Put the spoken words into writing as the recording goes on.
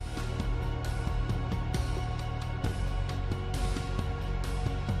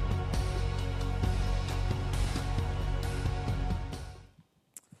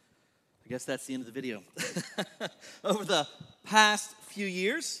Guess that's the end of the video. Over the past few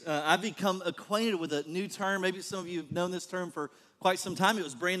years, I've become acquainted with a new term. Maybe some of you have known this term for quite some time. It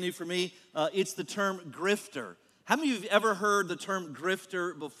was brand new for me. It's the term grifter. How many of you have ever heard the term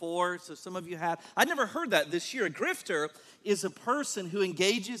grifter before? So some of you have. I'd never heard that this year. A grifter is a person who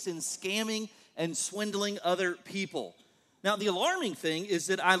engages in scamming and swindling other people. Now, the alarming thing is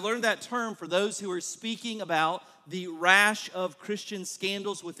that I learned that term for those who are speaking about the rash of Christian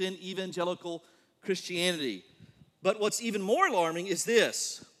scandals within evangelical Christianity. But what's even more alarming is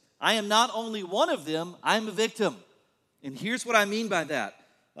this. I am not only one of them, I'm a victim. And here's what I mean by that.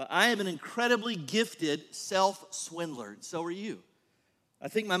 I am an incredibly gifted self-swindler, and so are you. I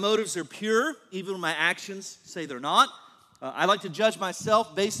think my motives are pure, even when my actions say they're not. I like to judge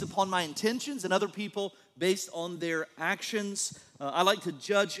myself based upon my intentions and other people based on their actions. I like to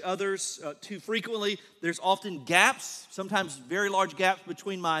judge others too frequently. There's often gaps, sometimes very large gaps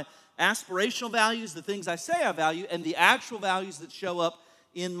between my aspirational values, the things I say I value, and the actual values that show up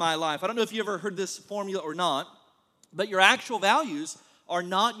in my life. I don't know if you ever heard this formula or not, but your actual values are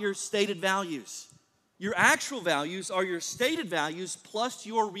not your stated values. Your actual values are your stated values plus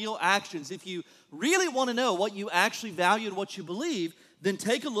your real actions. If you really want to know what you actually value and what you believe, then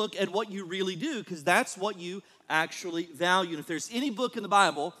take a look at what you really do, because that's what you actually value. And if there's any book in the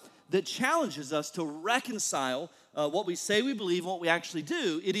Bible that challenges us to reconcile what we say we believe and what we actually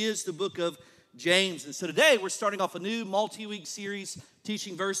do, it is the book of James. And so today we're starting off a new multi-week series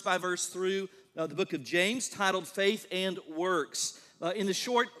teaching verse by verse through the book of James titled Faith and Works. In the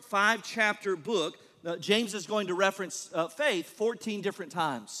short 5-chapter book, James is going to reference faith 14 different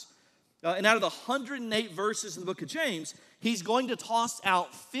times. And out of the 108 verses in the book of James, he's going to toss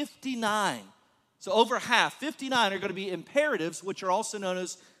out 59. So over half, 59 are going to be imperatives, which are also known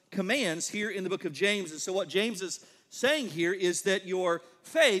as commands here in the book of James. And so what James is saying here is that your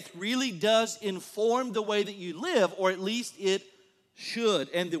faith really does inform the way that you live, or at least it should.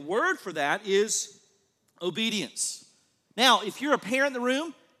 And the word for that is obedience. Now, if you're a parent in the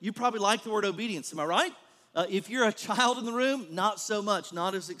room, you probably like the word obedience. Am I right? If you're a child in the room, not so much,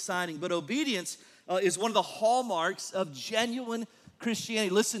 not as exciting. But obedience is one of the hallmarks of genuine Christianity.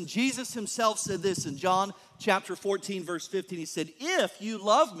 Listen, Jesus himself said this in John chapter 14, verse 15. He said, if you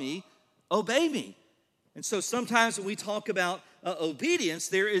love me, obey me. And so sometimes when we talk about obedience,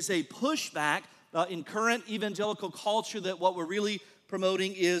 there is a pushback in current evangelical culture that what we're really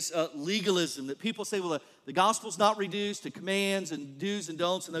promoting is legalism, that people say, well, the gospel's not reduced to commands and do's and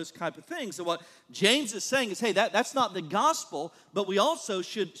don'ts and those type of things. So what James is saying is, hey, that's not the gospel, but we also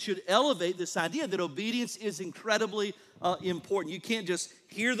should elevate this idea that obedience is incredibly important. You can't just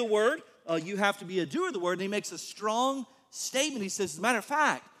hear the word, you have to be a doer of the word. And he makes a strong statement. He says, as a matter of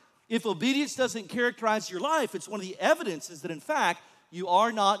fact, if obedience doesn't characterize your life, it's one of the evidences that, in fact, you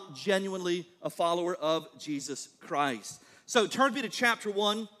are not genuinely a follower of Jesus Christ. So turn me to chapter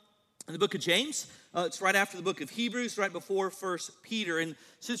 1 in the book of James. It's right after the book of Hebrews, right before 1 Peter. And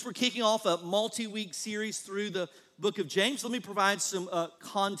since we're kicking off a multi-week series through the book of James, let me provide some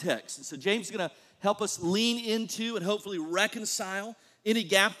context. And so James is going to help us lean into and hopefully reconcile any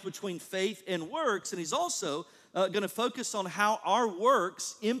gaps between faith and works. And he's also going to focus on how our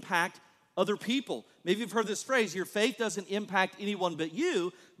works impact other people. Maybe you've heard this phrase, your faith doesn't impact anyone but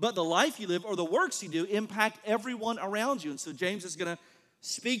you, but the life you live or the works you do impact everyone around you. And so James is going to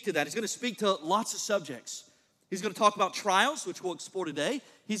speak to that. He's going to speak to lots of subjects. He's going to talk about trials, which we'll explore today.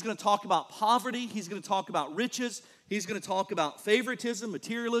 He's going to talk about poverty. He's going to talk about riches. He's going to talk about favoritism,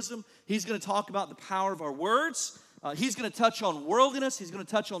 materialism. He's going to talk about the power of our words. He's going to touch on worldliness. He's going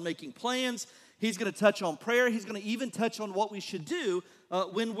to touch on making plans. He's going to touch on prayer. He's going to even touch on what we should do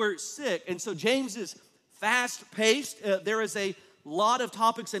when we're sick. And so James is fast-paced. There is a lot of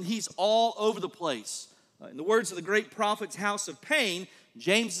topics, and he's all over the place. In the words of the great prophet's House of Pain,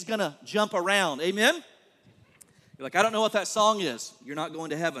 James is going to jump around. Amen? You're like, I don't know what that song is. You're not going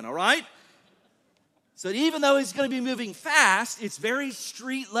to heaven, all right? So even though he's going to be moving fast, it's very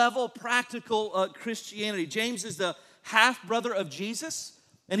street-level, practical Christianity. James is the half-brother of Jesus.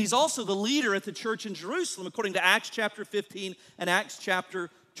 And he's also the leader at the church in Jerusalem, according to Acts chapter 15 and Acts chapter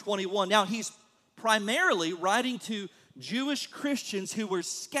 21. Now, he's primarily writing to Jewish Christians who were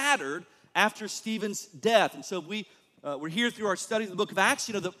scattered after Stephen's death. And so we're here through our study of the book of Acts.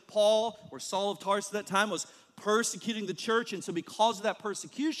 You know that Paul, or Saul of Tarsus at that time, was persecuting the church. And so because of that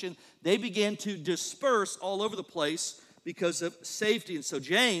persecution, they began to disperse all over the place because of safety. And so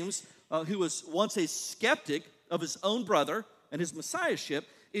James, who was once a skeptic of his own brother and his messiahship,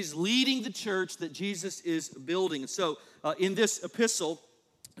 is leading the church that Jesus is building. And so in this epistle,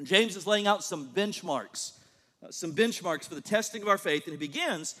 James is laying out some benchmarks for the testing of our faith. And he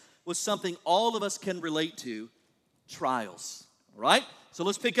begins with something all of us can relate to, trials. All right? So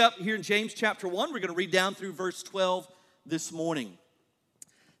let's pick up here in James chapter 1. We're going to read down through verse 12 this morning.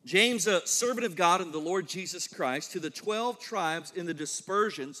 James, a servant of God and the Lord Jesus Christ, to the 12 tribes in the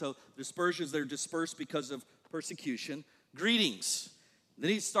dispersion, so dispersions, they're dispersed because of persecution, greetings. Then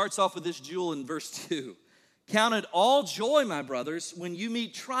he starts off with this jewel in verse 2. Count it all joy, my brothers, when you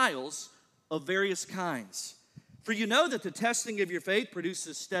meet trials of various kinds. For you know that the testing of your faith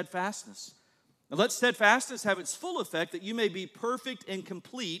produces steadfastness. And let steadfastness have its full effect, that you may be perfect and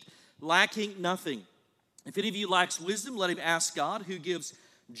complete, lacking nothing. If any of you lacks wisdom, let him ask God, who gives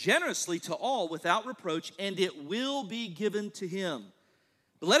generously to all without reproach, and it will be given to him.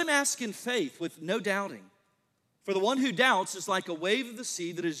 But let him ask in faith with no doubting. For the one who doubts is like a wave of the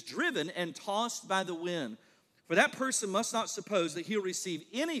sea that is driven and tossed by the wind. For that person must not suppose that he'll receive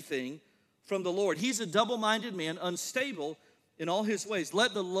anything from the Lord. He's a double-minded man, unstable in all his ways.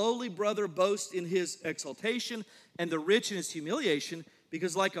 Let the lowly brother boast in his exaltation, and the rich in his humiliation,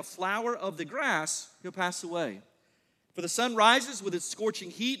 because like a flower of the grass, he'll pass away. For the sun rises with its scorching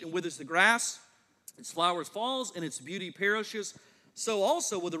heat and withers the grass, its flowers falls, and its beauty perishes. So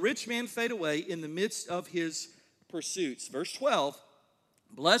also will the rich man fade away in the midst of his pursuits. Verse 12,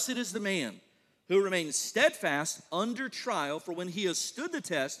 blessed is the man who remains steadfast under trial, for when he has stood the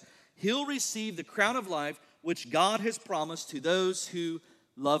test, he'll receive the crown of life which God has promised to those who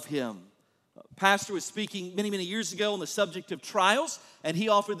love him. Pastor was speaking many, many years ago on the subject of trials, and he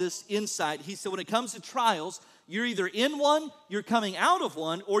offered this insight. He said, when it comes to trials, you're either in one, you're coming out of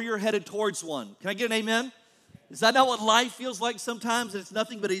one, or you're headed towards one. Can I get an amen? Is that not what life feels like sometimes? It's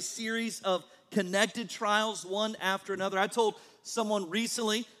nothing but a series of connected trials, one after another. I told someone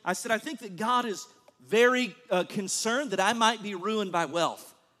recently, I said, I think that God is very concerned that I might be ruined by wealth.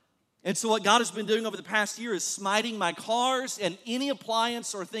 And so what God has been doing over the past year is smiting my cars and any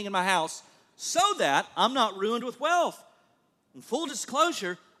appliance or thing in my house so that I'm not ruined with wealth. In full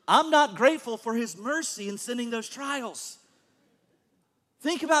disclosure, I'm not grateful for his mercy in sending those trials.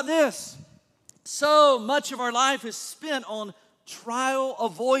 Think about this. So much of our life is spent on trial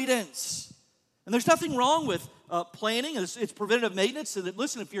avoidance. And there's nothing wrong with planning. It's preventative maintenance. So that,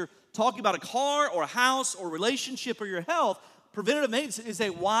 listen, if you're talking about a car or a house or a relationship or your health, preventative maintenance is a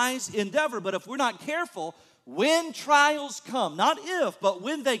wise endeavor. But if we're not careful, when trials come, not if, but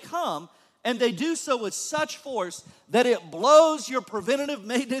when they come, and they do so with such force that it blows your preventative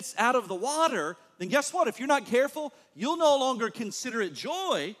maintenance out of the water, then guess what? If you're not careful, you'll no longer consider it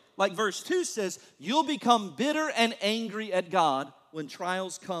joy. Like verse 2 says, you'll become bitter and angry at God when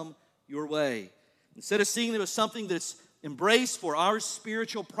trials come your way. Instead of seeing them as something that's embraced for our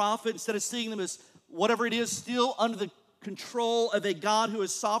spiritual profit, instead of seeing them as whatever it is still under the control of a God who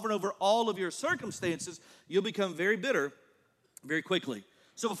is sovereign over all of your circumstances, you'll become very bitter very quickly.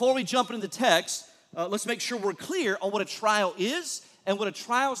 So before we jump into the text, let's make sure we're clear on what a trial is and what a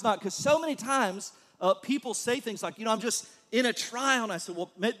trial is not. Because so many times people say things like, I'm just in a trial. And I said,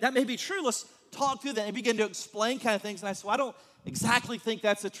 well, that may be true. Let's talk through that. And begin to explain kind of things. And I said, well, I don't exactly think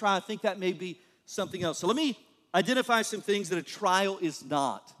that's a trial. I think that may be something else. So let me identify some things that a trial is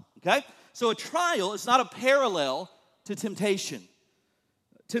not. Okay? So a trial is not a parallel to temptation.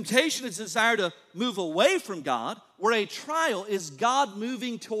 Temptation is a desire to move away from God, where a trial is God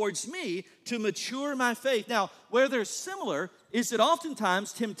moving towards me to mature my faith. Now, where they're similar is that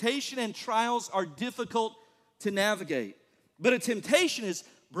oftentimes temptation and trials are difficult to navigate. But a temptation is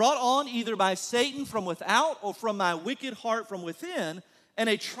brought on either by Satan from without or from my wicked heart from within, and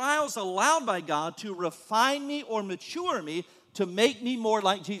a trial is allowed by God to refine me or mature me to make me more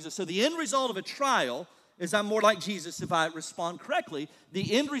like Jesus. So the end result of a trial is I'm more like Jesus if I respond correctly.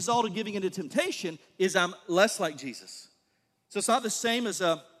 The end result of giving into temptation is I'm less like Jesus. So it's not the same as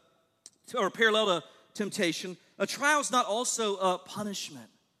or parallel to temptation. A trial is not also a punishment.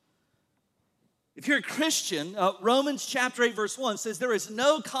 If you're a Christian, Romans chapter 8 verse 1 says there is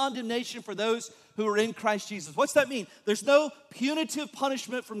no condemnation for those who are in Christ Jesus. What's that mean? There's no punitive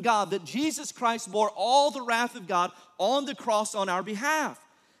punishment from God, that Jesus Christ bore all the wrath of God on the cross on our behalf.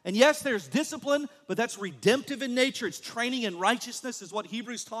 And yes, there's discipline, but that's redemptive in nature. It's training in righteousness is what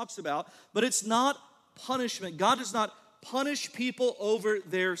Hebrews talks about, but it's not punishment. God does not punish people over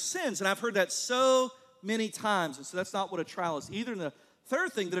their sins. And I've heard that so many times, and so that's not what a trial is either. And the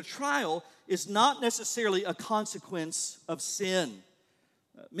third thing, that a trial is not necessarily a consequence of sin.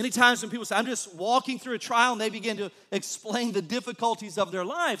 Many times when people say, I'm just walking through a trial, and they begin to explain the difficulties of their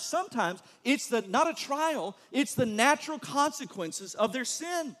life, sometimes it's not a trial, it's the natural consequences of their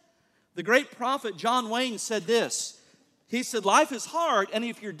sin. The great prophet John Wayne said this. He said, life is hard, and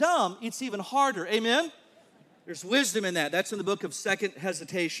if you're dumb, it's even harder. Amen? There's wisdom in that. That's in the book of Second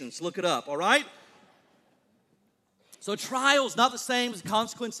Hesitations. Look it up, all right? So trial is not the same as a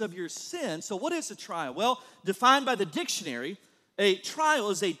consequence of your sin. So what is a trial? Well, defined by the dictionary, a trial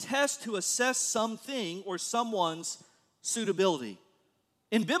is a test to assess something or someone's suitability.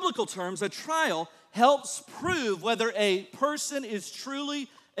 In biblical terms, a trial helps prove whether a person is truly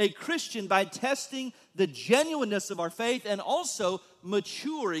a Christian by testing the genuineness of our faith and also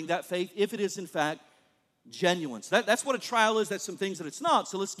maturing that faith if it is in fact genuine. So that's what a trial is. That's some things that it's not.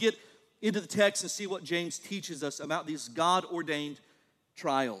 So let's get into the text and see what James teaches us about these God-ordained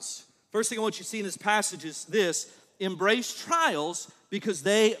trials. First thing I want you to see in this passage is this: embrace trials because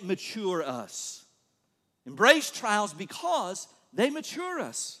they mature us. Embrace trials because they mature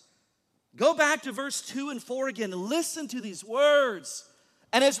us. Go back to verse 2 and 4 again and listen to these words.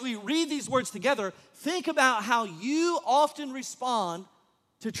 And as we read these words together, think about how you often respond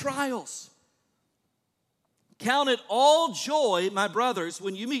to trials. Count it all joy, my brothers,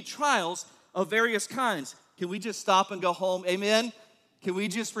 when you meet trials of various kinds. Can we just stop and go home? Amen? Can we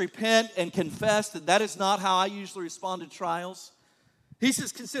just repent and confess that that is not how I usually respond to trials? He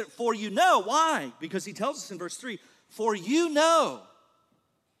says, consider, for you know. Why? Because he tells us in verse 3, for you know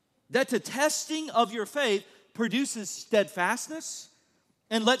that the testing of your faith produces steadfastness,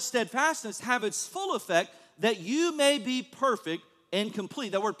 and let steadfastness have its full effect, that you may be perfect and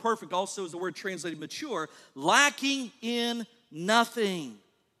complete. That word perfect also is the word translated mature, lacking in nothing.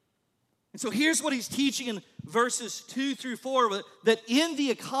 And so here's what he's teaching in verses 2 through 4, that in the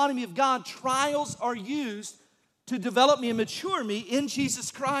economy of God, trials are used to develop me and mature me in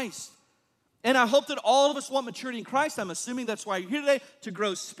Jesus Christ. And I hope that all of us want maturity in Christ. I'm assuming that's why you're here today, to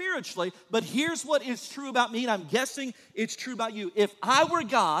grow spiritually. But here's what is true about me, and I'm guessing it's true about you. If I were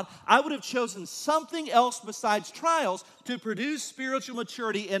God, I would have chosen something else besides trials to produce spiritual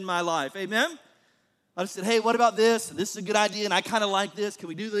maturity in my life. Amen? I said, hey, what about this? This is a good idea, and I kind of like this. Can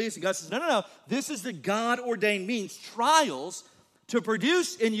we do this? And God says, no. This is the God-ordained means, trials, to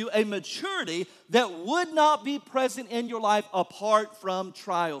produce in you a maturity that would not be present in your life apart from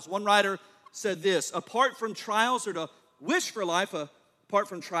trials. One writer said this: apart from trials, or to wish for life apart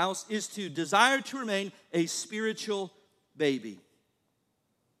from trials, is to desire to remain a spiritual baby.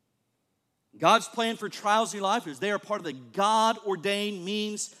 God's plan for trials in your life is they are part of the God-ordained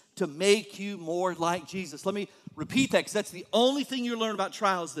means to make you more like Jesus. Let me repeat that, because that's the only thing you learn about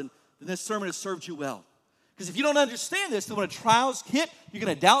trials, then this sermon has served you well. Because if you don't understand this, then when trials hit, you're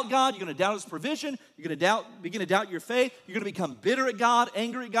going to doubt God, you're going to doubt His provision, you're going to begin to doubt your faith, you're going to become bitter at God,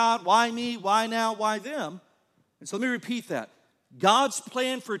 angry at God. Why me? Why now? Why them? And so let me repeat that. God's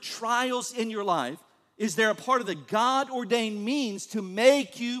plan for trials in your life is they're a part of the God-ordained means to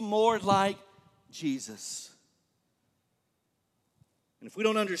make you more like Jesus. And if we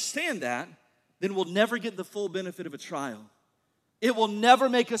don't understand that, then we'll never get the full benefit of a trial. It will never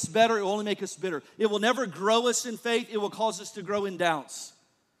make us better. It will only make us bitter. It will never grow us in faith. It will cause us to grow in doubts.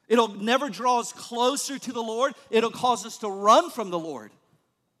 It'll never draw us closer to the Lord. It'll cause us to run from the Lord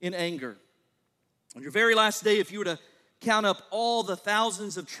in anger. On your very last day, if you were to count up all the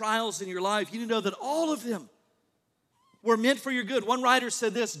thousands of trials in your life, you know that all of them were meant for your good. One writer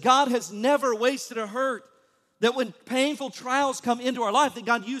said this: God has never wasted a hurt. That when painful trials come into our life, that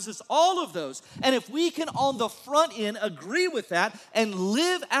God uses all of those. And if we can, on the front end, agree with that and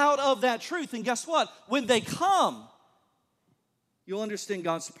live out of that truth, then guess what? When they come, you'll understand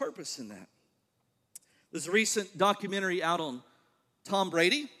God's purpose in that. There's a recent documentary out on Tom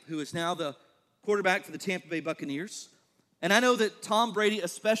Brady, who is now the quarterback for the Tampa Bay Buccaneers. And I know that Tom Brady,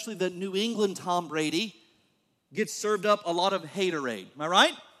 especially the New England Tom Brady, gets served up a lot of haterade. Am I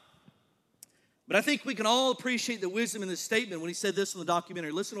right? But I think we can all appreciate the wisdom in this statement when he said this in the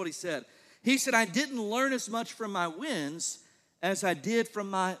documentary. Listen to what he said. He said, I didn't learn as much from my wins as I did from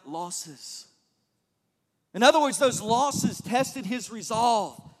my losses. In other words, those losses tested his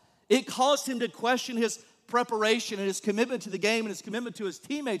resolve. It caused him to question his preparation and his commitment to the game and his commitment to his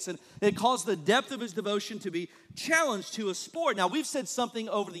teammates. And it caused the depth of his devotion to be challenged to a sport. Now, we've said something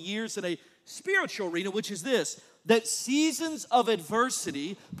over the years in a spiritual arena, which is this: that seasons of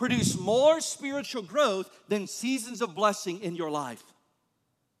adversity produce more spiritual growth than seasons of blessing in your life.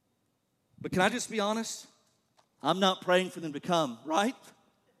 But can I just be honest? I'm not praying for them to come, right?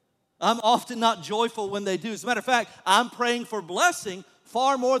 I'm often not joyful when they do. As a matter of fact, I'm praying for blessing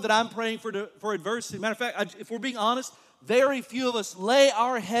far more than I'm praying for adversity. Matter of fact, if we're being honest, very few of us lay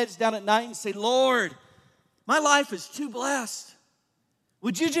our heads down at night and say, Lord, my life is too blessed.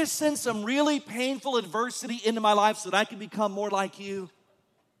 Would you just send some really painful adversity into my life so that I can become more like you?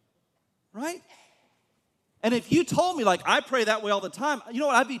 Right? And if you told me, like, I pray that way all the time, you know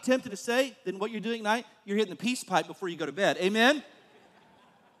what I'd be tempted to say? Then what you're doing tonight, you're hitting the peace pipe before you go to bed. Amen?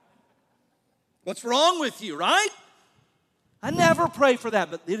 What's wrong with you, right? I never pray for that,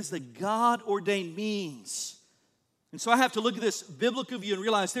 but it is the God-ordained means. And so I have to look at this biblical view and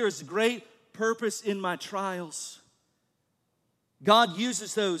realize there is great purpose in my trials. God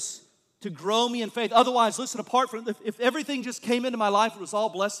uses those to grow me in faith. Otherwise, listen, apart from, if everything just came into my life and was all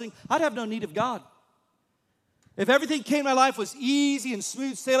blessing, I'd have no need of God. If everything came in my life was easy and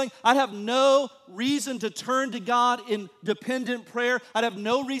smooth sailing, I'd have no reason to turn to God in dependent prayer. I'd have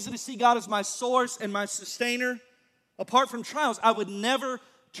no reason to see God as my source and my sustainer. Apart from trials, I would never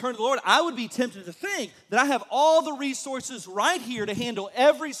turn to the Lord. I would be tempted to think that I have all the resources right here to handle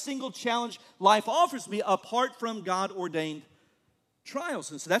every single challenge life offers me apart from God-ordained trials.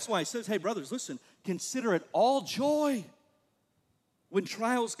 And so that's why he says, hey, brothers, listen, consider it all joy when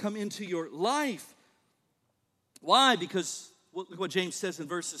trials come into your life. Why? Because look what James says in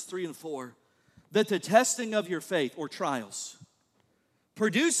verses 3 and 4, that the testing of your faith, or trials,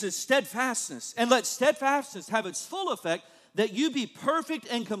 produces steadfastness, and let steadfastness have its full effect, that you be perfect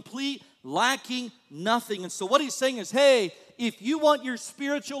and complete, lacking nothing. And so what he's saying is, hey, if you want your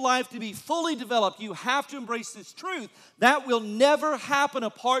spiritual life to be fully developed, you have to embrace this truth. That will never happen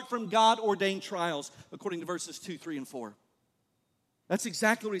apart from God-ordained trials, according to verses 2, 3, and 4. That's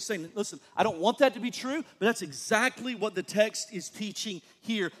exactly what he's saying. Listen, I don't want that to be true, but that's exactly what the text is teaching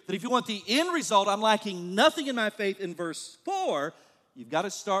here. That if you want the end result, I'm lacking nothing in my faith in verse 4, you've got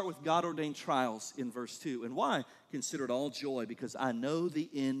to start with God-ordained trials in verse 2. And why? Consider it all joy, because I know the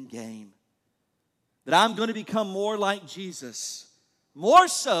end game. That I'm going to become more like Jesus, more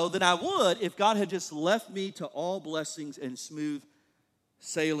so than I would if God had just left me to all blessings and smooth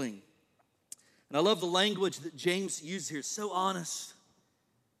sailing. And I love the language that James uses here, so honest.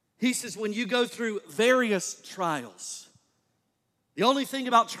 He says, when you go through various trials, the only thing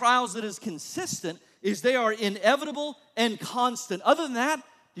about trials that is consistent is they are inevitable and constant. Other than that,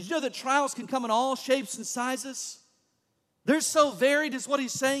 did you know that trials can come in all shapes and sizes? They're so varied is what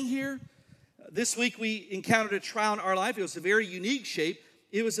he's saying here. This week we encountered a trial in our life. It was a very unique shape.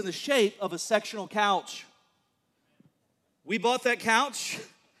 It was in the shape of a sectional couch. We bought that couch.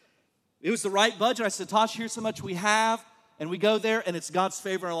 It was the right budget. I said, Tosh, here's how much we have. And we go there, and it's God's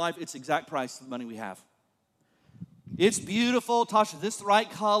favor in our life. It's the exact price of the money we have. It's beautiful. Tosh, is this the right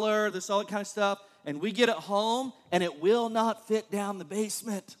color? This, all that kind of stuff. And we get it home, and it will not fit down the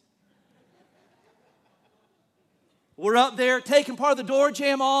basement. We're up there taking part of the door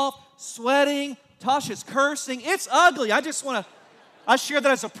jamb off, sweating. Tasha's cursing. It's ugly. I share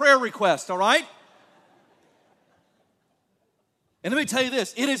that as a prayer request, all right? And let me tell you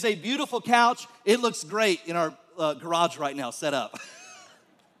this. It is a beautiful couch. It looks great in our garage right now set up.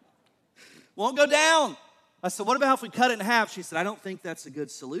 Won't go down. I said, what about if we cut it in half? She said, I don't think that's a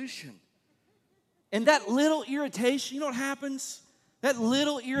good solution. And that little irritation, you know what happens? That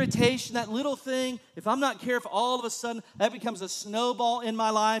little irritation, that little thing, if I'm not careful, all of a sudden, that becomes a snowball in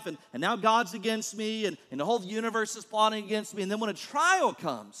my life, and now God's against me, and the whole universe is plotting against me. And then when a trial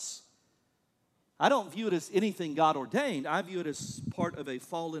comes, I don't view it as anything God ordained. I view it as part of a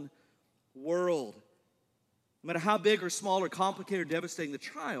fallen world. No matter how big or small or complicated or devastating the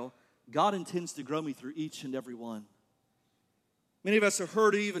trial, God intends to grow me through each and every one. Many of us have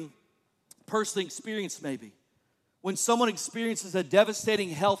heard or even personally experienced maybe when someone experiences a devastating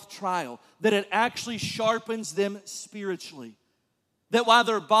health trial, that it actually sharpens them spiritually. That while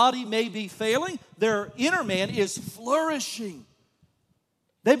their body may be failing, their inner man is flourishing.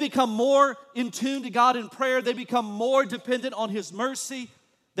 They become more in tune to God in prayer. They become more dependent on His mercy.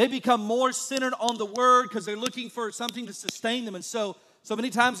 They become more centered on the Word because they're looking for something to sustain them. And so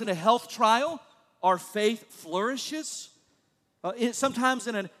many times in a health trial, our faith flourishes. Sometimes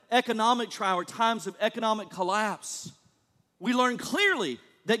in an economic trial or times of economic collapse, we learn clearly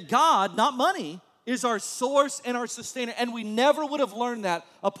that God, not money, is our source and our sustainer. And we never would have learned that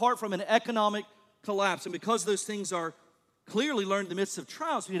apart from an economic collapse. And because those things are clearly learned in the midst of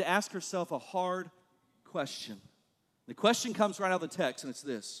trials, we need to ask ourselves a hard question. The question comes right out of the text, and it's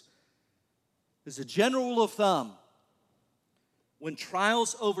this. As a general rule of thumb, when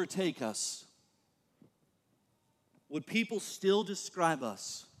trials overtake us, would people still describe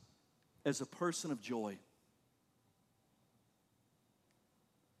us as a person of joy?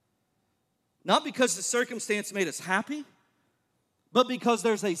 Not because the circumstance made us happy, but because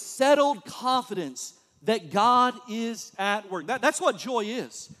there's a settled confidence that God is at work. That's what joy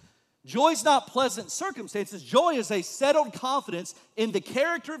is. Joy is not pleasant circumstances. Joy is a settled confidence in the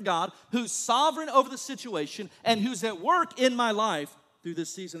character of God who's sovereign over the situation and who's at work in my life through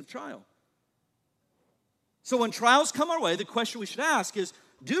this season of trial. So when trials come our way, the question we should ask is,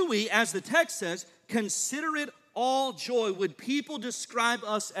 do we, as the text says, consider it all joy? Would people describe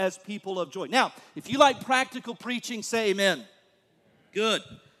us as people of joy? Now, if you like practical preaching, say amen. Good.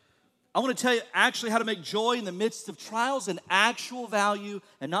 I want to tell you actually how to make joy in the midst of trials an actual value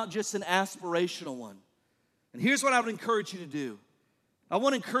and not just an aspirational one. And here's what I would encourage you to do. I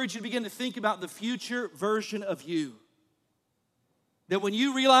want to encourage you to begin to think about the future version of you. That when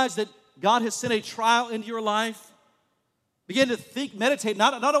you realize that God has sent a trial into your life, begin to think, meditate,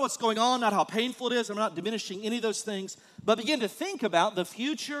 not on what's going on, not how painful it is. I'm not diminishing any of those things, but begin to think about the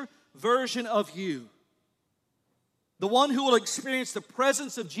future version of you. The one who will experience the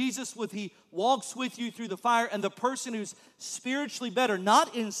presence of Jesus when he walks with you through the fire, and the person who's spiritually better,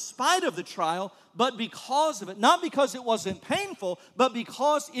 not in spite of the trial, but because of it. Not because it wasn't painful, but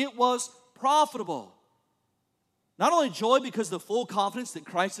because it was profitable. Not only joy because of the full confidence that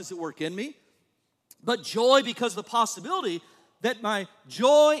Christ is at work in me, but joy because of the possibility that my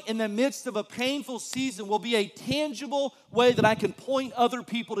joy in the midst of a painful season will be a tangible way that I can point other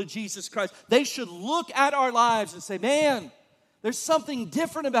people to Jesus Christ. They should look at our lives and say, man, there's something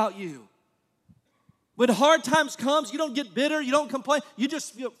different about you. When hard times comes, you don't get bitter, you don't complain, you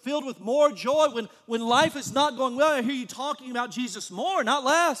just feel filled with more joy. When life is not going well, I hear you talking about Jesus more, not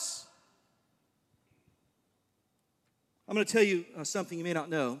less. I'm going to tell you something you may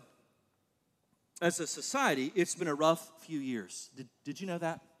not know. As a society, it's been a rough few years. Did you know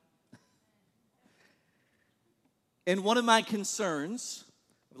that? And one of my concerns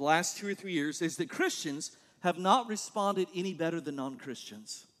of the last 2 or 3 years is that Christians have not responded any better than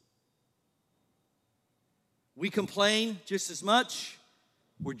non-Christians. We complain just as much.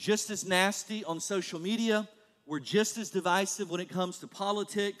 We're just as nasty on social media. We're just as divisive when it comes to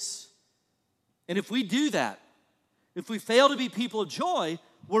politics. And if we do that, if we fail to be people of joy,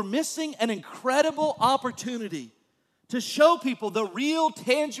 we're missing an incredible opportunity to show people the real,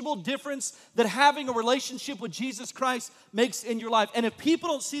 tangible difference that having a relationship with Jesus Christ makes in your life. And if people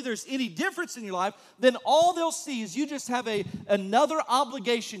don't see there's any difference in your life, then all they'll see is you just have another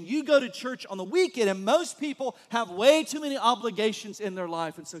obligation. You go to church on the weekend, and most people have way too many obligations in their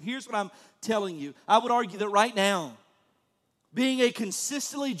life. And so here's what I'm telling you. I would argue that right now, being a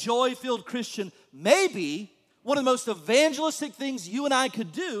consistently joy-filled Christian may be one of the most evangelistic things you and I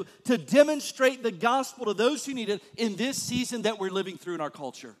could do to demonstrate the gospel to those who need it in this season that we're living through in our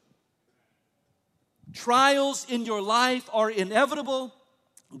culture. Trials in your life are inevitable.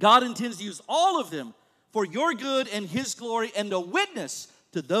 God intends to use all of them for your good and His glory and a witness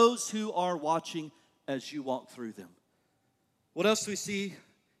to those who are watching as you walk through them. What else do we see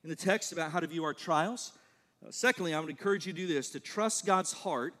in the text about how to view our trials? Secondly, I would encourage you to do this, to trust God's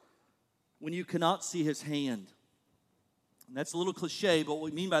heart when you cannot see His hand. And that's a little cliche, but what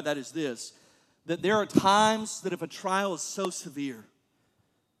we mean by that is this, that there are times that if a trial is so severe,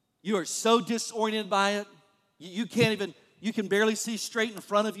 you are so disoriented by it, you can barely see straight in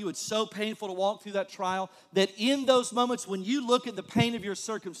front of you, it's so painful to walk through that trial, that in those moments when you look at the pain of your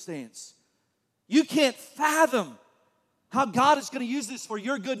circumstance, you can't fathom how God is going to use this for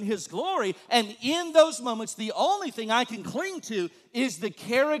your good and His glory. And in those moments, the only thing I can cling to is the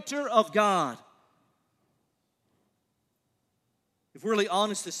character of God. If we're really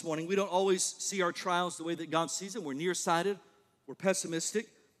honest this morning, we don't always see our trials the way that God sees them. We're nearsighted. We're pessimistic.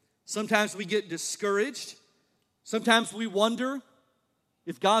 Sometimes we get discouraged. Sometimes we wonder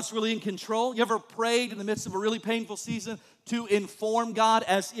if God's really in control. You ever prayed in the midst of a really painful season to inform God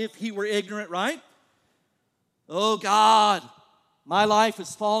as if He were ignorant, right? Oh, God, my life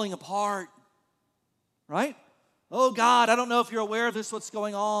is falling apart, right? Oh, God, I don't know if you're aware of this, what's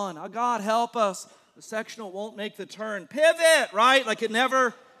going on. Oh, God, help us. The sectional won't make the turn. Pivot, right? Like it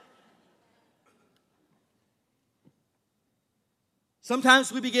never.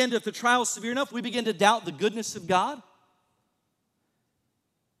 Sometimes we begin to, if the trial is severe enough, we begin to doubt the goodness of God.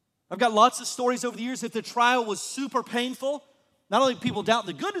 I've got lots of stories over the years. If the trial was super painful, not only do people doubt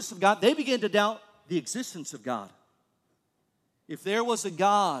the goodness of God, they begin to doubt the existence of God. If there was a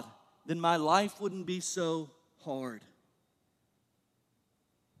God, then my life wouldn't be so hard.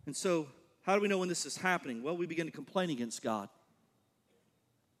 And so, how do we know when this is happening? Well, we begin to complain against God.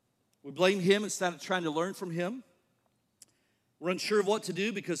 We blame Him instead of trying to learn from Him. We're unsure of what to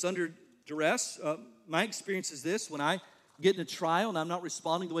do because under duress, my experience is this: when I get in a trial and I'm not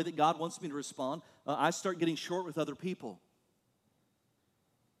responding the way that God wants me to respond, I start getting short with other people.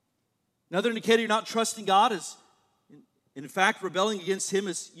 Another indicator you're not trusting God is, in fact, rebelling against Him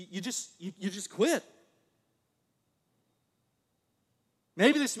is you just quit.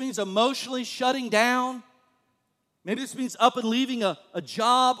 Maybe this means emotionally shutting down, Maybe this means up and leaving a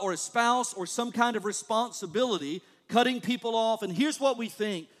job or a spouse or some kind of responsibility, cutting people off. And here's what we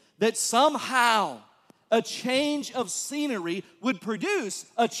think, that somehow a change of scenery would produce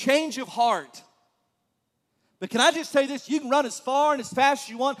a change of heart. But can I just say this? You can run as far and as fast as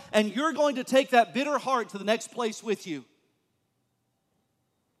you want, and you're going to take that bitter heart to the next place with you.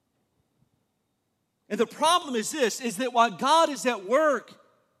 And the problem is this, is that while God is at work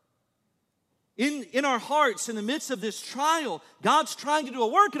in our hearts in the midst of this trial, God's trying to do a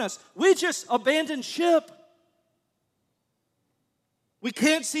work in us. We just abandon ship. We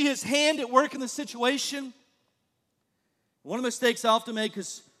can't see His hand at work in the situation. One of the mistakes I often make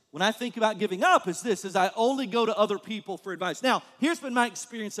is when I think about giving up is this, is I only go to other people for advice. Now, here's been my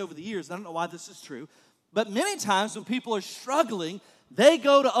experience over the years. I don't know why this is true, but many times when people are struggling, they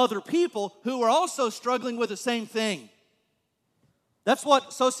go to other people who are also struggling with the same thing. That's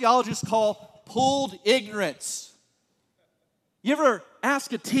what sociologists call pooled ignorance. You ever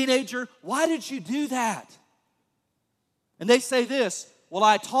ask a teenager, why did you do that? And they say this, well,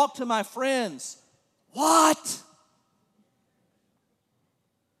 I talked to my friends. What?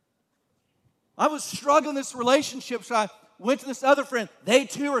 I was struggling in this relationship, so I went to this other friend. They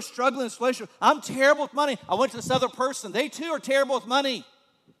too are struggling in this relationship. I'm terrible with money. I went to this other person. They too are terrible with money.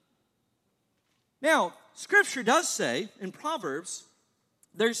 Now, Scripture does say in Proverbs,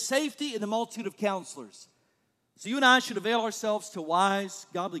 there's safety in the multitude of counselors. So you and I should avail ourselves to wise,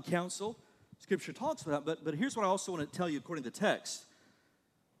 godly counsel. Scripture talks about that, but here's what I also want to tell you according to the text.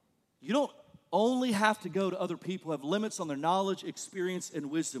 You don't only have to go to other people who have limits on their knowledge, experience, and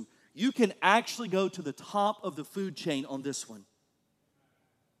wisdom. You can actually go to the top of the food chain on this one.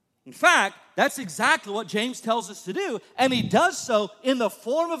 In fact, that's exactly what James tells us to do, and he does so in the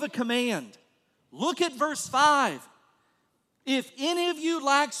form of a command. Look at verse 5. If any of you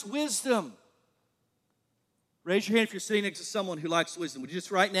lacks wisdom, raise your hand if you're sitting next to someone who lacks wisdom. Would you just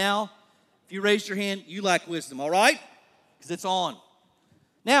right now, if you raised your hand, you lack wisdom, all right? Because it's on.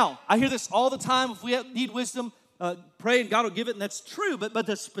 Now, I hear this all the time. If we need wisdom, pray and God will give it, and that's true. But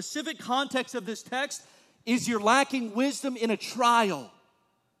the specific context of this text is you're lacking wisdom in a trial.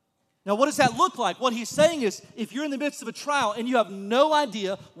 Now, what does that look like? What he's saying is, if you're in the midst of a trial and you have no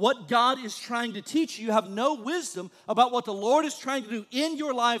idea what God is trying to teach you, you have no wisdom about what the Lord is trying to do in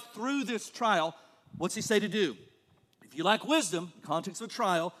your life through this trial, what's he say to do? If you lack wisdom, in the context of a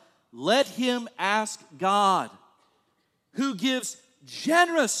trial, let him ask God, who gives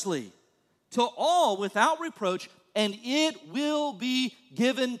generously to all without reproach, and it will be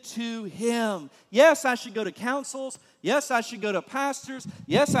given to him. Yes, I should go to councils. Yes, I should go to pastors.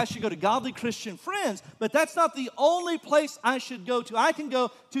 Yes, I should go to godly Christian friends, but that's not the only place I should go to. I can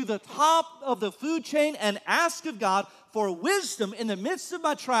go to the top of the food chain and ask of God for wisdom in the midst of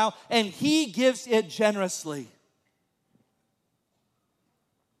my trial, and he gives it generously.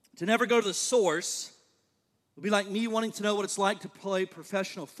 To never go to the source would be like me wanting to know what it's like to play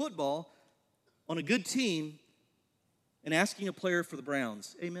professional football on a good team and asking a player for the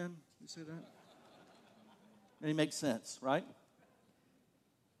Browns. Amen? You say that? And it makes sense, right?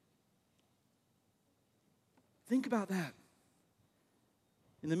 Think about that.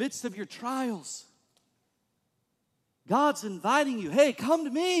 In the midst of your trials, God's inviting you, hey, come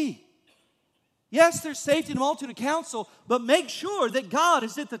to me. Yes, there's safety in a multitude of counsel, but make sure that God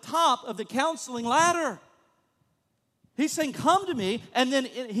is at the top of the counseling ladder. He's saying, come to me, and then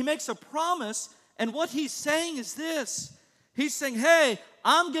he makes a promise, and what he's saying is this. He's saying, hey,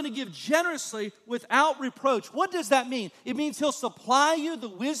 I'm going to give generously without reproach. What does that mean? It means he'll supply you the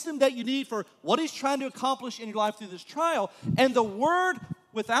wisdom that you need for what he's trying to accomplish in your life through this trial. And the word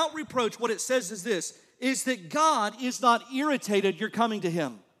without reproach, what it says is this, is that God is not irritated you're coming to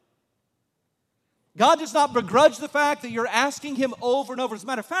him. God does not begrudge the fact that you're asking him over and over. As a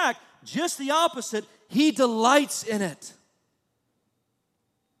matter of fact, just the opposite, he delights in it.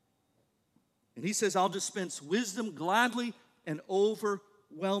 And he says, I'll dispense wisdom gladly and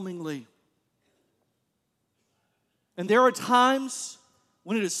overwhelmingly. And there are times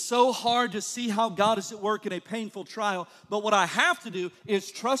when it is so hard to see how God is at work in a painful trial. But what I have to do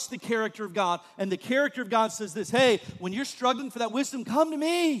is trust the character of God. And the character of God says this, hey, when you're struggling for that wisdom, come to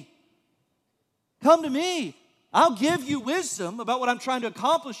me. Come to me. I'll give you wisdom about what I'm trying to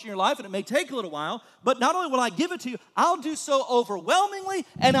accomplish in your life, and it may take a little while, but not only will I give it to you, I'll do so overwhelmingly,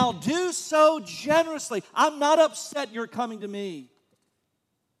 and I'll do so generously. I'm not upset you're coming to me.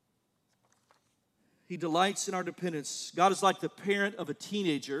 He delights in our dependence. God is like the parent of a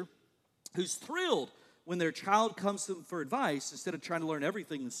teenager who's thrilled when their child comes to them for advice instead of trying to learn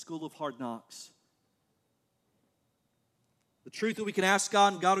everything in the school of hard knocks. The truth that we can ask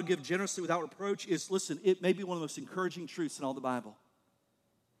God and God will give generously without reproach is, listen, it may be one of the most encouraging truths in all the Bible.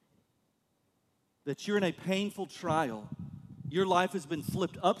 That you're in a painful trial, your life has been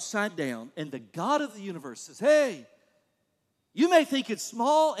flipped upside down, and the God of the universe says, hey, you may think it's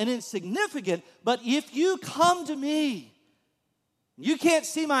small and insignificant, but if you come to me, you can't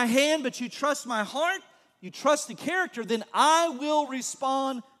see my hand, but you trust my heart, you trust the character, then I will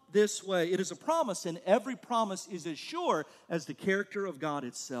respond this way. It is a promise, and every promise is as sure as the character of God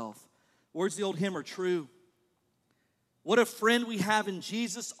itself. Words of the old hymn are true. What a friend we have in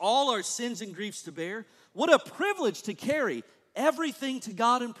Jesus, all our sins and griefs to bear. What a privilege to carry everything to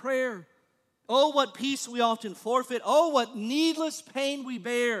God in prayer. Oh, what peace we often forfeit. Oh, what needless pain we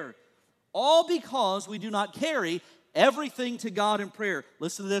bear. All because we do not carry everything to God in prayer.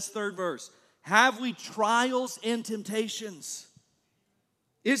 Listen to this third verse. Have we trials and temptations?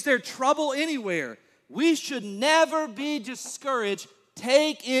 Is there trouble anywhere? We should never be discouraged.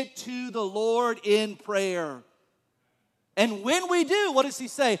 Take it to the Lord in prayer. And when we do, what does he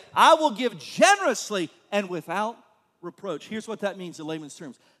say? I will give generously and without reproach. Here's what that means in layman's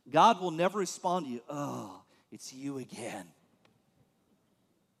terms. God will never respond to you, oh, it's you again.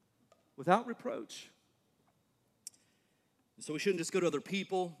 Without reproach. So we shouldn't just go to other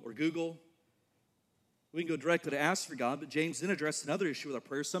people or Google. We can go directly to ask for God, but James then addressed another issue with our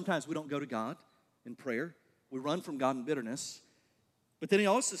prayers. Sometimes we don't go to God in prayer. We run from God in bitterness. But then he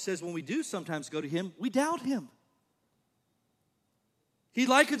also says when we do sometimes go to him, we doubt him. He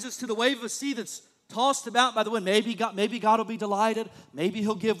likens us to the wave of a sea that's tossed about by the wind. Maybe God will be delighted. Maybe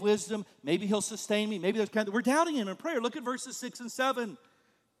he'll give wisdom. Maybe he'll sustain me. Maybe there's we're doubting him in prayer. Look at verses 6 and 7.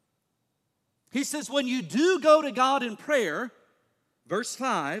 He says when you do go to God in prayer, verse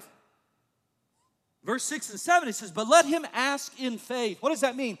 5, verse 6 and 7, he says, but let him ask in faith. What does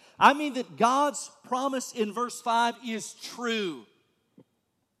that mean? I mean that God's promise in verse 5 is true.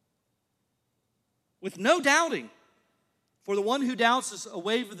 With no doubting. For the one who doubts is a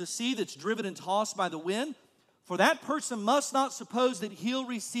wave of the sea that's driven and tossed by the wind. For that person must not suppose that he'll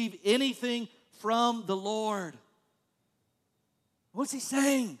receive anything from the Lord. What's he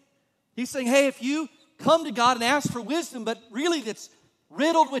saying? He's saying, hey, if you come to God and ask for wisdom, but really that's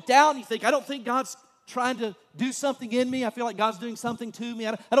riddled with doubt, and you think, I don't think God's trying to do something in me. I feel like God's doing something to me.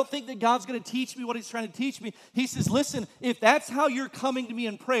 I don't think that God's going to teach me what he's trying to teach me. He says, listen, if that's how you're coming to me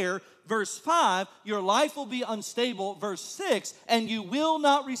in prayer, verse 5, your life will be unstable, verse 6, and you will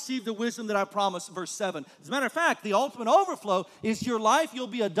not receive the wisdom that I promised, verse 7. As a matter of fact, the ultimate overflow is your life, you'll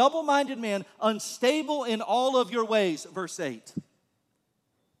be a double-minded man, unstable in all of your ways, verse 8.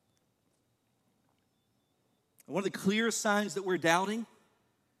 One of the clearest signs that we're doubting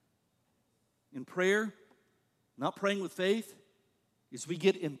in prayer, not praying with faith, is we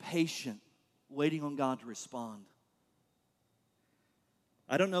get impatient waiting on God to respond.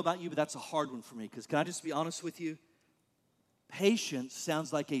 I don't know about you, but that's a hard one for me, because can I just be honest with you? Patience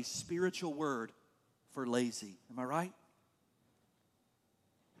sounds like a spiritual word for lazy. Am I right?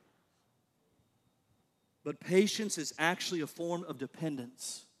 But patience is actually a form of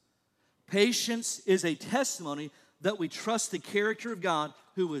dependence. Patience is a testimony that we trust the character of God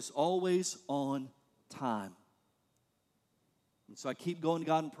who is always on time. And so I keep going to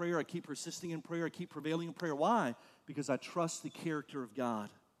God in prayer. I keep persisting in prayer. I keep prevailing in prayer. Why? Because I trust the character of God.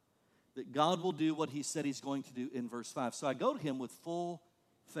 That God will do what he said he's going to do in verse 5. So I go to him with full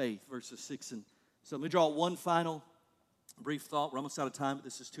faith, verses 6 and so let me draw one final brief thought. We're almost out of time, but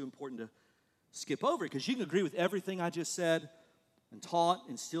this is too important to skip over because you can agree with everything I just said and taught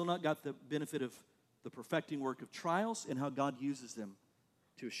and still not got the benefit of the perfecting work of trials and how God uses them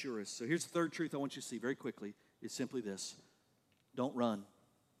to assure us. So here's the third truth I want you to see very quickly. It's simply this. Don't run.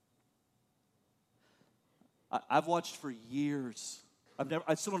 I've watched for years.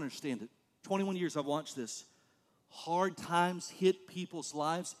 I still don't understand it. 21 years I've watched this. Hard times hit people's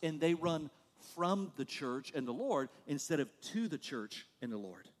lives and they run from the church and the Lord instead of to the church and the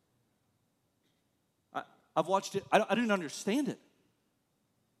Lord. I've watched it. I didn't understand it.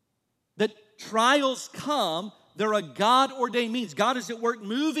 That trials come, they're a God-ordained means. God is at work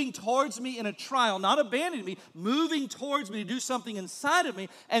moving towards me in a trial, not abandoning me, moving towards me to do something inside of me.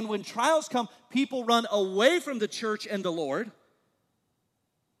 And when trials come, people run away from the church and the Lord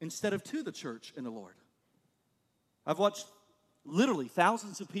instead of to the church and the Lord. I've watched literally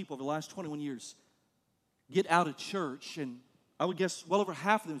thousands of people over the last 21 years get out of church, and I would guess well over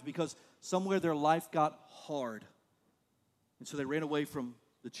half of them is because somewhere their life got hard. And so they ran away from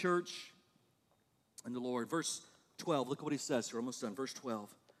the church and the Lord. Verse 12, look at what he says. We're almost done. Verse 12.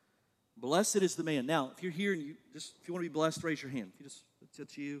 Blessed is the man. Now, if you're here and if you want to be blessed, raise your hand. If you just,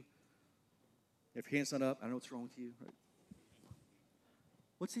 it's you. If your hand's not up, I don't know what's wrong with you. Right?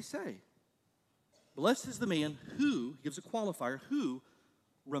 What's he say? Blessed is the man who, he gives a qualifier, who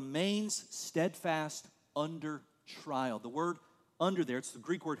remains steadfast under trial. The word under there, it's the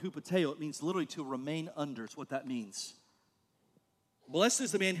Greek word hupateo. It means literally to remain under. It's what that means. Blessed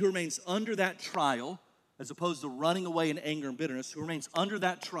is the man who remains under that trial, as opposed to running away in anger and bitterness, who remains under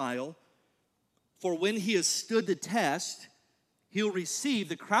that trial. For when he has stood the test, he'll receive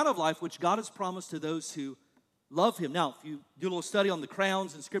the crown of life which God has promised to those who love him. Now, if you do a little study on the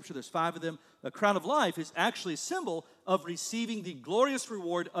crowns in Scripture, there's 5 of them. The crown of life is actually a symbol of receiving the glorious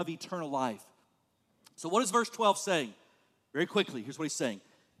reward of eternal life. So what is verse 12 saying? Very quickly, here's what he's saying.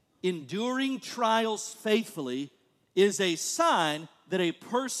 Enduring trials faithfully is a sign that a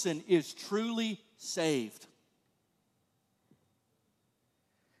person is truly saved.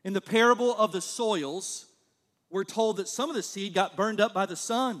 In the parable of the soils, we're told that some of the seed got burned up by the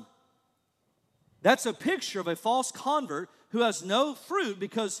sun. That's a picture of a false convert who has no fruit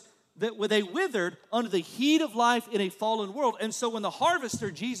because they withered under the heat of life in a fallen world. And so when the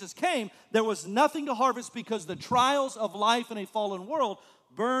harvester, Jesus, came, there was nothing to harvest because the trials of life in a fallen world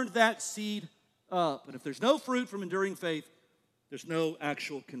burned that seed up. And if there's no fruit from enduring faith, there's no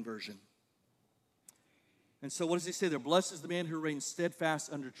actual conversion. And so what does he say there? Blessed is the man who remains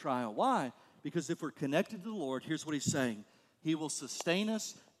steadfast under trial. Why? Because if we're connected to the Lord, here's what he's saying. He will sustain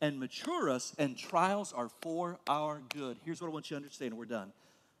us and mature us, and trials are for our good. Here's what I want you to understand, and we're done.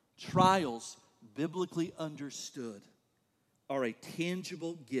 Trials, biblically understood, are a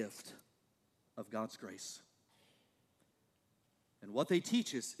tangible gift of God's grace. And what they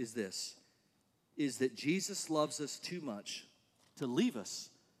teach us is this, is that Jesus loves us too much to leave us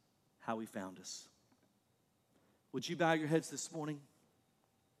how he found us. Would you bow your heads this morning?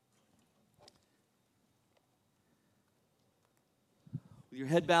 With your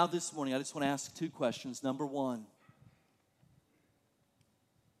head bowed this morning, I just want to ask 2 questions. Number 1,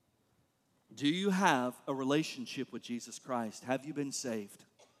 do you have a relationship with Jesus Christ? Have you been saved?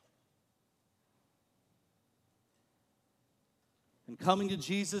 And coming to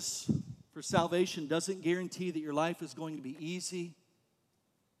Jesus for salvation doesn't guarantee that your life is going to be easy.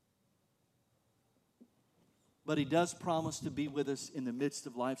 But he does promise to be with us in the midst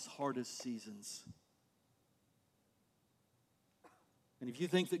of life's hardest seasons. And if you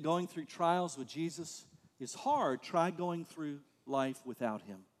think that going through trials with Jesus is hard, try going through life without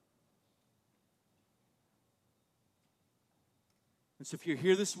him. And so if you're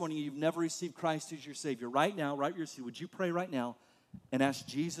here this morning and you've never received Christ as your Savior, right now, right where you're seated, would you pray right now and ask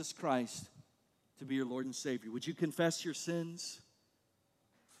Jesus Christ to be your Lord and Savior? Would you confess your sins?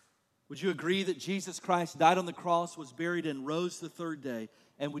 Would you agree that Jesus Christ died on the cross, was buried, and rose the 3rd day?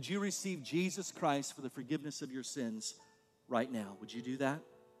 And would you receive Jesus Christ for the forgiveness of your sins right now? Would you do that?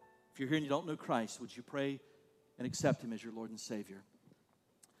 If you're here and you don't know Christ, would you pray and accept him as your Lord and Savior?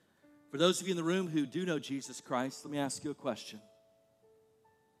 For those of you in the room who do know Jesus Christ, let me ask you a question.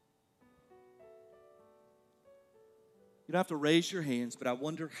 You don't have to raise your hands, but I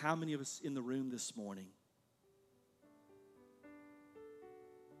wonder how many of us in the room this morning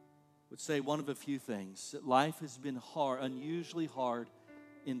would say one of a few things, that life has been hard, unusually hard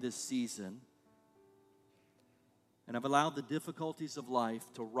in this season, and I've allowed the difficulties of life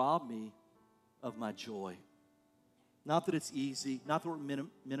to rob me of my joy. Not that it's easy, not that we're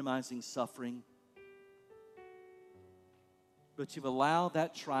minimizing suffering, but you've allowed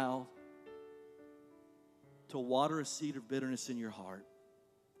that trial to water a seed of bitterness in your heart.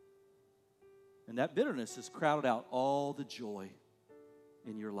 And that bitterness has crowded out all the joy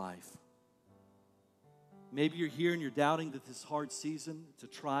in your life. Maybe you're here and you're doubting that this hard season, it's a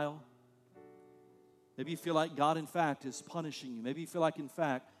trial. Maybe you feel like God, in fact, is punishing you. Maybe you feel like, in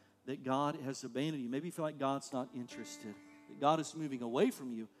fact, that God has abandoned you. Maybe you feel like God's not interested, that God is moving away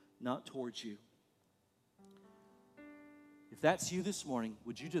from you, not towards you. If that's you this morning,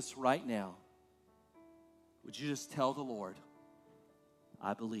 would you just right now, would you just tell the Lord,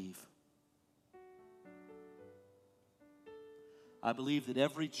 I believe. I believe that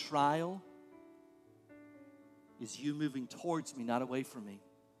every trial is you moving towards me, not away from me.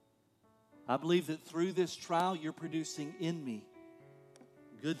 I believe that through this trial, you're producing in me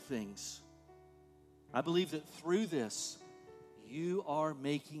good things. I believe that through this, you are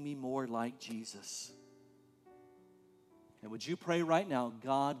making me more like Jesus. And would you pray right now,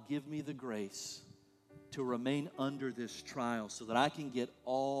 God, give me the grace to remain under this trial so that I can get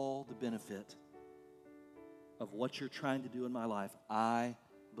all the benefit of what you're trying to do in my life. I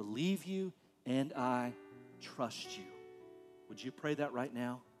believe you and I trust you. Would you pray that right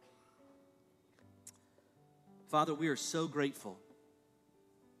now? Father, we are so grateful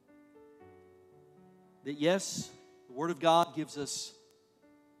that yes, the Word of God gives us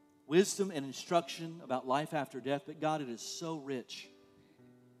wisdom and instruction about life after death, but God, it is so rich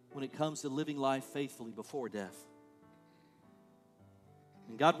when it comes to living life faithfully before death.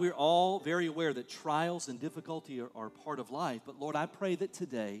 And God, we're all very aware that trials and difficulty are part of life, but Lord, I pray that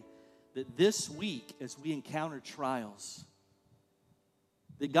today, that this week, as we encounter trials,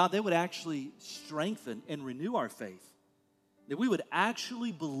 that God, they would actually strengthen and renew our faith, that we would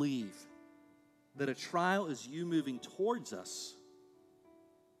actually believe that a trial is you moving towards us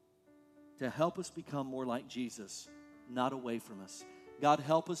to help us become more like Jesus, not away from us. God,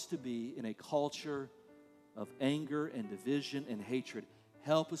 help us to be in a culture of anger and division and hatred.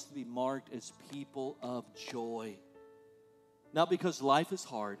 Help us to be marked as people of joy. Not because life is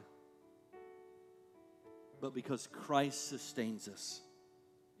hard, but because Christ sustains us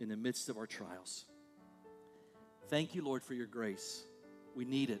in the midst of our trials. Thank you, Lord, for your grace. We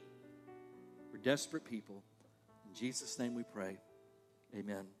need it. We're desperate people. In Jesus' name we pray.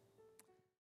 Amen.